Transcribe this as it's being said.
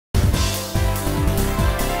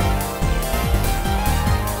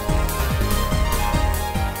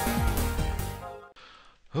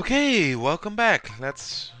Okay, welcome back.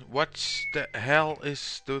 What the hell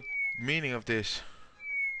is the meaning of this?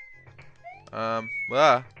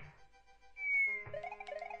 Ah.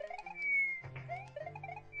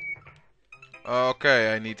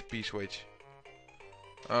 Okay, I need the P-switch.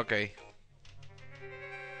 Okay.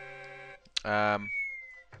 Um,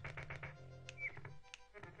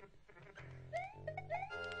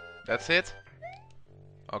 that's it?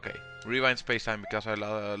 Okay. Rewind space-time because I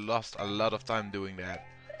lost a lot of time doing that.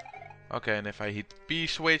 Okay, and if I hit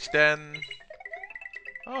P-switch then...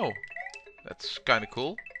 Oh, that's kinda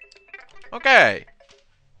cool. Okay.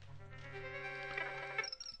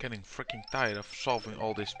 Getting freaking tired of solving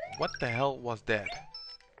all this. What the hell was that?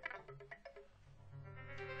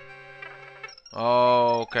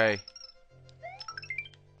 Okay.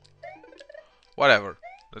 Whatever.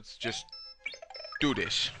 Let's just do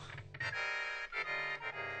this.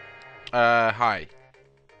 Hi.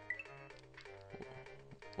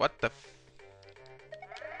 What the f...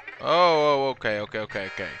 Oh, okay.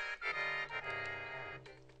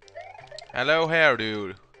 Hello here,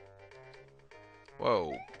 dude.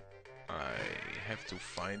 Whoa. I have to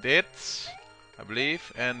find it, I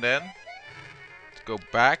believe, and then go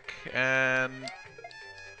back and...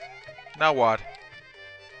 Now what?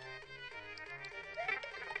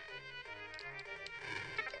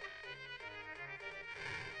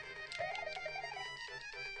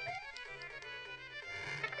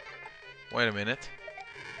 Wait a minute.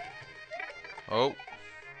 Oh.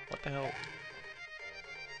 What the hell?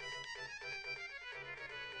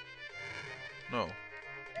 No.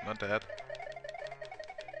 Not that.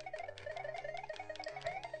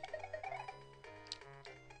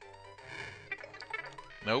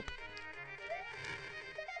 Nope.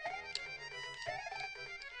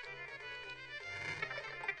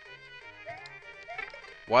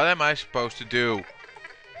 What am I supposed to do?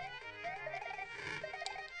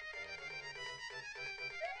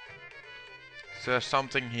 Is there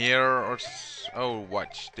something here or... Oh,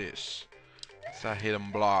 watch this. It's a hidden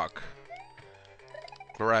block.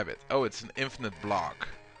 Grab it. Oh, it's an infinite block.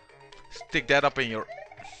 Stick that up in your...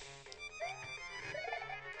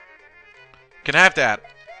 Can have that.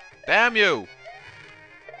 Damn you!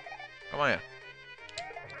 Come on here.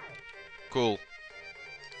 Cool.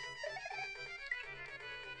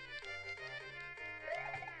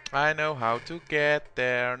 I know how to get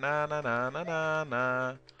there. Na na na na na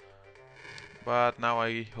na. But now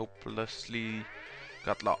I hopelessly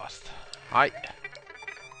got lost. Hi.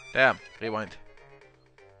 Damn. Rewind.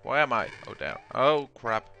 Where am I? Oh, damn. Oh,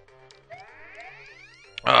 crap.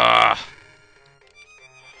 Ah.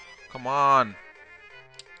 Come on.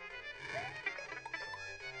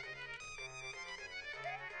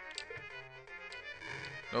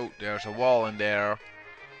 Oh, there's a wall in there.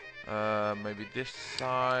 Maybe this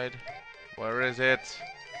side. Where is it?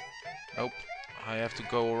 Nope. I have to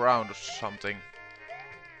go around or something.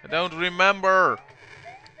 I don't remember.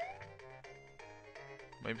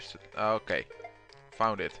 Maybe. Okay.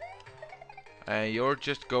 Found it. And you're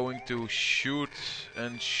just going to shoot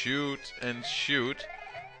and shoot and shoot.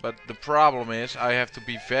 But the problem is I have to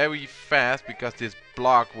be very fast because this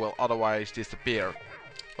block will otherwise disappear.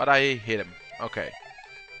 But I hit him. Okay.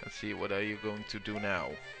 Let's see, what are you going to do now?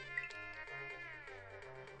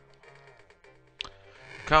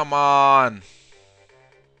 Come on!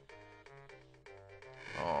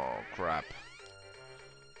 Oh, crap.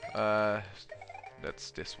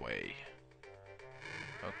 That's this way.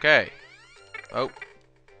 Okay. Oh.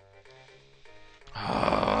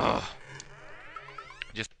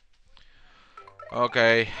 Just...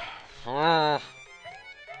 Okay. I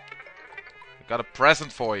got a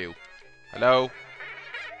present for you. Hello?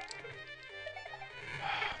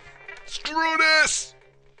 Screw this!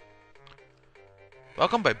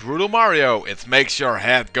 Welcome by Brutal Mario. It makes your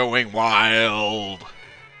head going wild.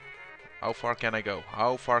 How far can I go?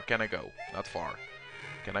 How far can I go? Not far.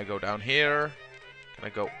 Can I go down here? Can I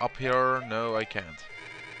go up here? No, I can't.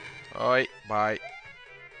 Oi, bye.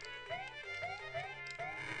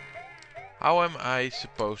 How am I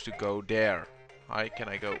supposed to go there? How can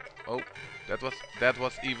I go? Oh, that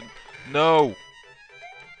was even... No!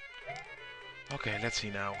 Okay, let's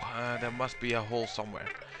see now. There must be a hole somewhere.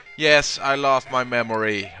 Yes, I lost my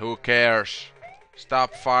memory. Who cares?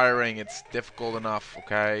 Stop firing. It's difficult enough,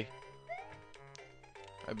 okay?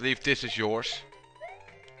 I believe this is yours.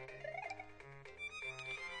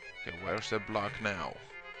 Okay, where's the block now?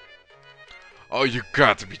 Oh, you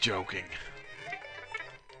got to be joking.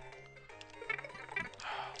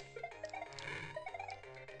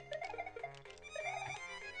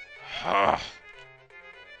 I'm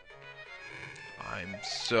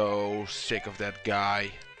so sick of that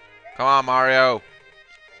guy. Come on, Mario.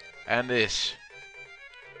 And this.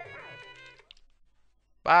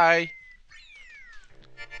 Bye.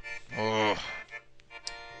 Oh.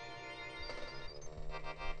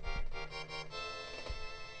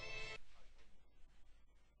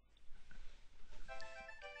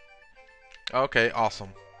 Okay,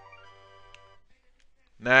 awesome.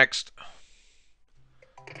 Next.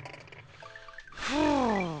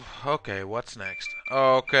 Okay, what's next?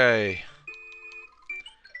 Okay.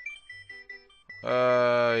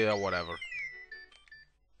 Yeah, whatever.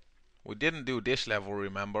 We didn't do this level,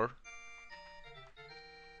 remember?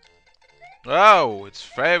 Oh, it's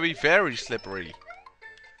very, very slippery.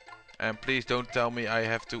 And please don't tell me I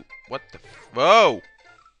have to... What the... Whoa!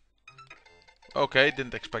 Okay,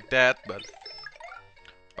 didn't expect that, but...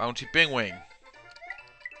 Bouncy penguin.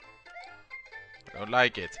 I don't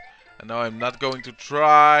like it. And now I'm not going to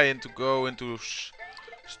try and to go into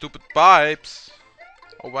stupid pipes.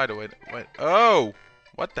 Oh, by the way, wait. Oh!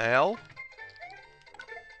 What the hell?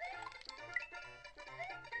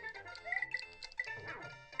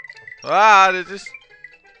 Ah, this is...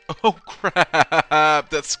 Oh crap!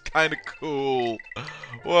 That's kind of cool.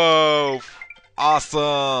 Whoa!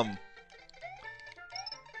 Awesome!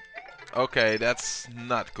 Okay, that's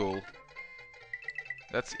not cool.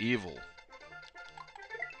 That's evil.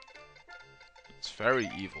 It's very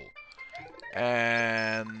evil.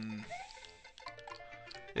 And...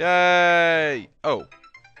 Yay! Oh.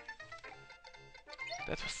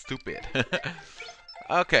 That was stupid.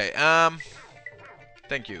 Okay,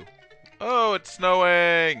 thank you. Oh, it's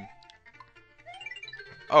snowing!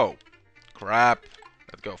 Oh. Crap.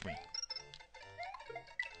 Let go of me.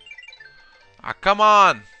 Ah, come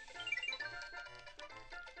on!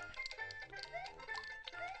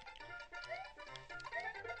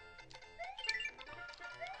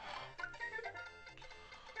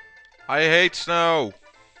 I hate snow!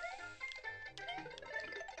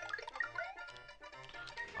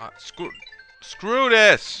 Screw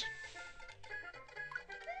this!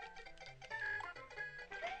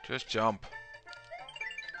 Just jump.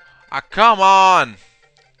 Ah, come on!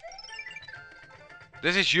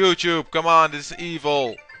 This is YouTube, come on, this is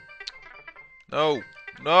evil. No,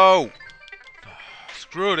 no!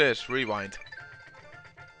 Screw this, rewind.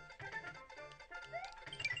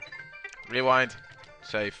 Rewind.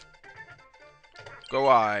 Save. Go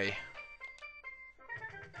I.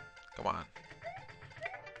 Come on.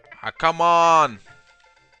 Ah, come on!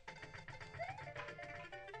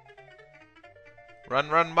 Run,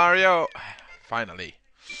 run, Mario! Finally.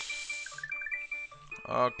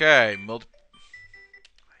 Okay, I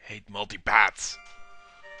hate multi-paths.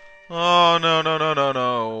 Oh, no, no, no, no,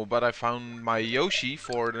 no. But I found my Yoshi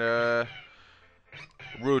for the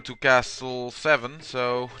route to Castle 7,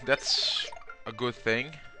 so that's a good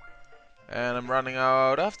thing. And I'm running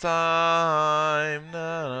out of time.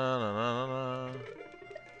 Na, na, na, na, na.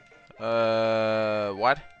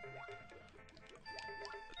 What?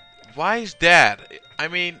 Why is that? I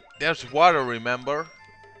mean, there's water, remember?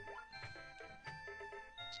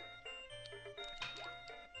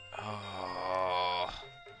 Oh.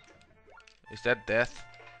 Is that death?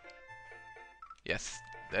 Yes,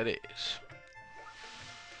 that is.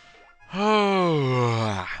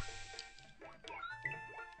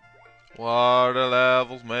 Water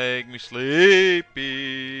levels make me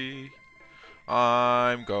sleepy.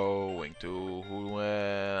 I'm going to...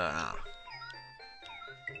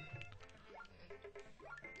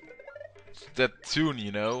 It's that tune,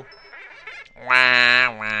 you know. Wah,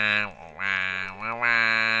 wah, wah, wah,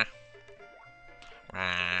 wah.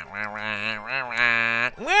 Wah, wah, wah, wah, wah.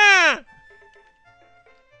 Wah!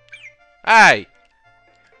 Hey!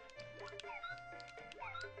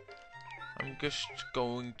 I'm just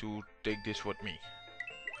going to take this with me.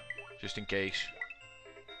 Just in case.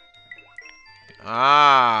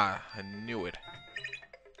 Ah, I knew it.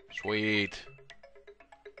 Sweet.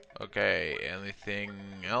 Okay, anything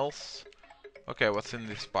else? Okay, what's in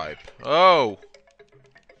this pipe? Oh!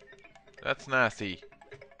 That's nasty.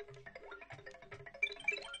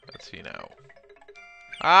 Let's see now.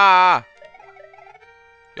 Ah!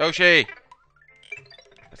 Yoshi!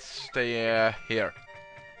 Let's stay here.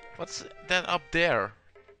 What's that up there?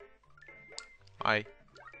 Hi.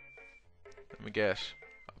 Let me guess.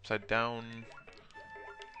 Upside down.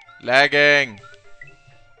 Lagging!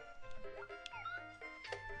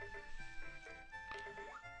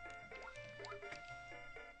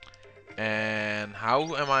 And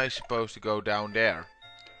how am I supposed to go down there?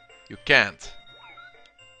 You can't.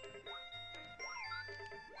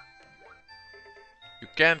 You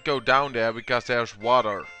can't go down there because there's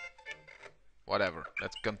water. Whatever,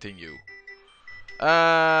 let's continue.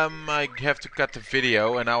 I have to cut the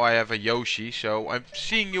video, and now I have a Yoshi. So I'm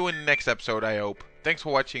seeing you in the next episode, I hope. Thanks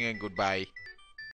for watching, and goodbye.